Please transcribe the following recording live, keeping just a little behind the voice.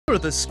are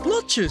the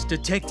splotches,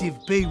 Detective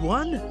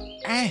B1.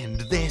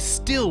 And they're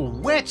still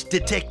wet,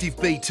 Detective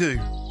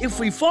B2. If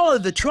we follow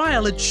the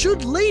trail, it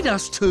should lead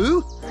us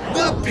to...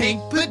 The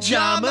Pink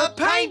Pyjama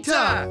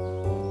Painter!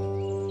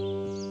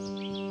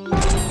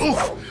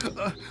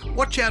 Oof!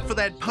 Watch out for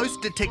that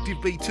post, Detective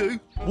B2.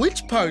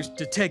 Which post,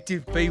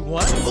 Detective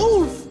B1?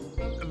 Oof!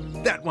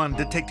 That one,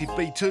 Detective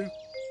B2.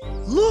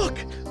 Look,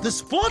 the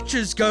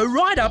splotches go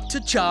right up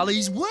to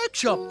Charlie's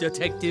workshop,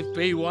 Detective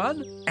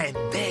B1. And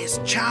there's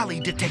Charlie,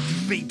 Detective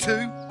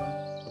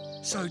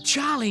B2. So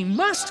Charlie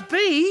must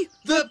be...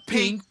 The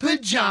Pink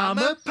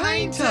Pyjama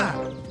Painter!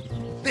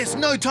 There's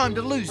no time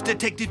to lose,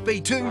 Detective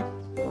B2.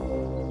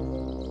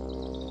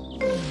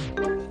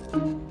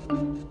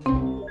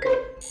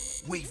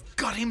 We've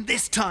got him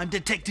this time,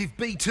 Detective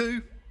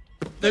B2.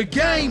 The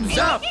game's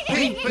up,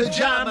 Pink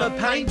Pyjama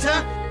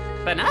Painter!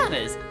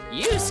 Bananas,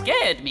 you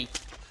scared me.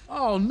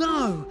 Oh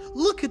no,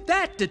 look at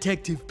that,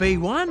 Detective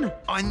B1.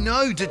 I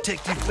know,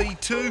 Detective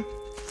B2.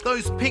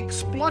 Those pink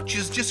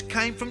splotches just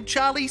came from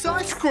Charlie's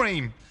ice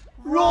cream.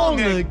 Wrong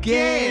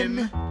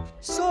again.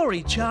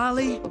 Sorry,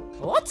 Charlie.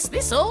 What's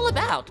this all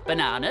about,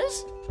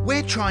 Bananas?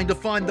 We're trying to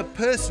find the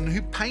person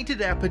who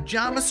painted our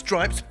pyjama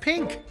stripes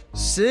pink.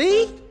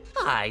 See?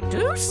 I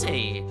do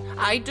see.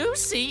 I do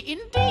see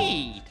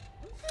indeed.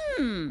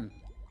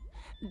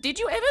 Did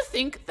you ever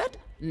think that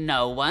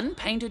no one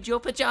painted your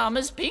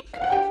pyjamas pink?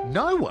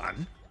 No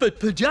one? But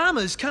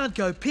pyjamas can't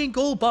go pink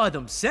all by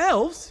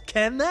themselves,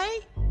 can they?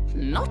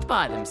 Not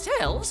by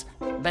themselves,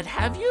 but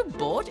have you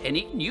bought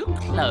any new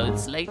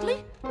clothes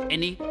lately?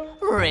 Any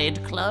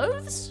red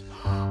clothes?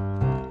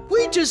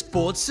 We just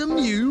bought some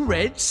new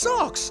red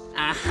socks.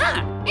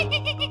 Aha!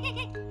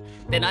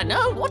 Then I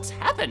know what's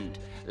happened.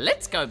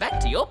 Let's go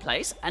back to your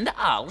place and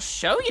I'll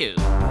show you.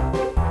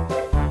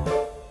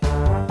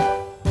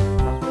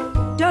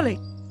 Dolly,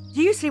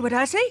 do you see what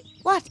I see?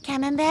 What,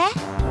 Camembert?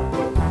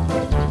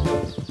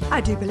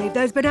 I do believe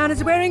those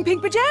bananas are wearing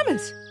pink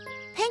pyjamas.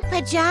 Pink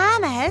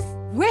pyjamas?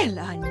 Well,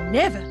 I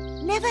never.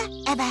 Never,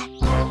 ever.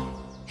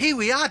 Here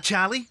we are,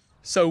 Charlie.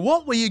 So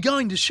what were you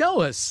going to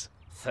show us?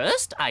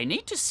 First, I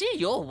need to see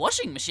your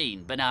washing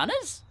machine,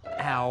 Bananas.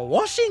 Our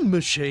washing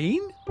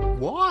machine?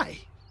 Why?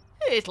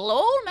 It'll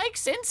all make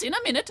sense in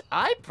a minute,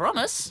 I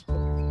promise.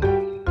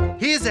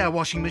 Here's our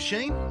washing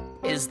machine.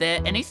 Is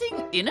there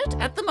anything in it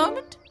at the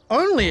moment?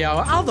 Only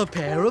our other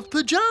pair of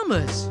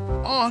pyjamas.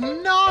 Oh,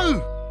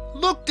 no!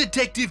 Look,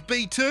 Detective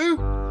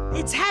B2.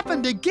 It's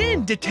happened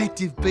again,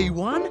 Detective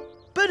B1.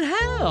 But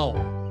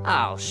how?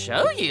 I'll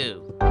show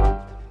you.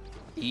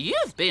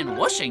 You've been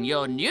washing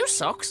your new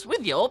socks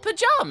with your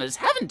pyjamas,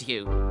 haven't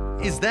you?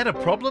 Is that a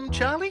problem,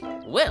 Charlie?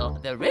 Well,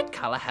 the red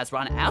colour has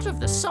run out of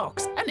the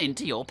socks and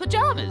into your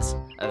pyjamas.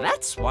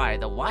 That's why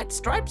the white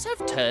stripes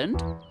have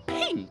turned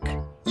pink.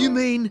 You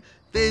mean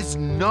there's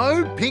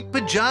no pink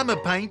pyjama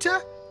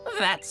painter?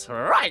 That's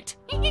right.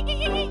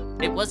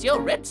 It was your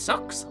red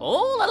socks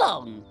all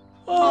along.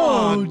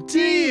 Oh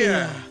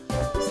dear!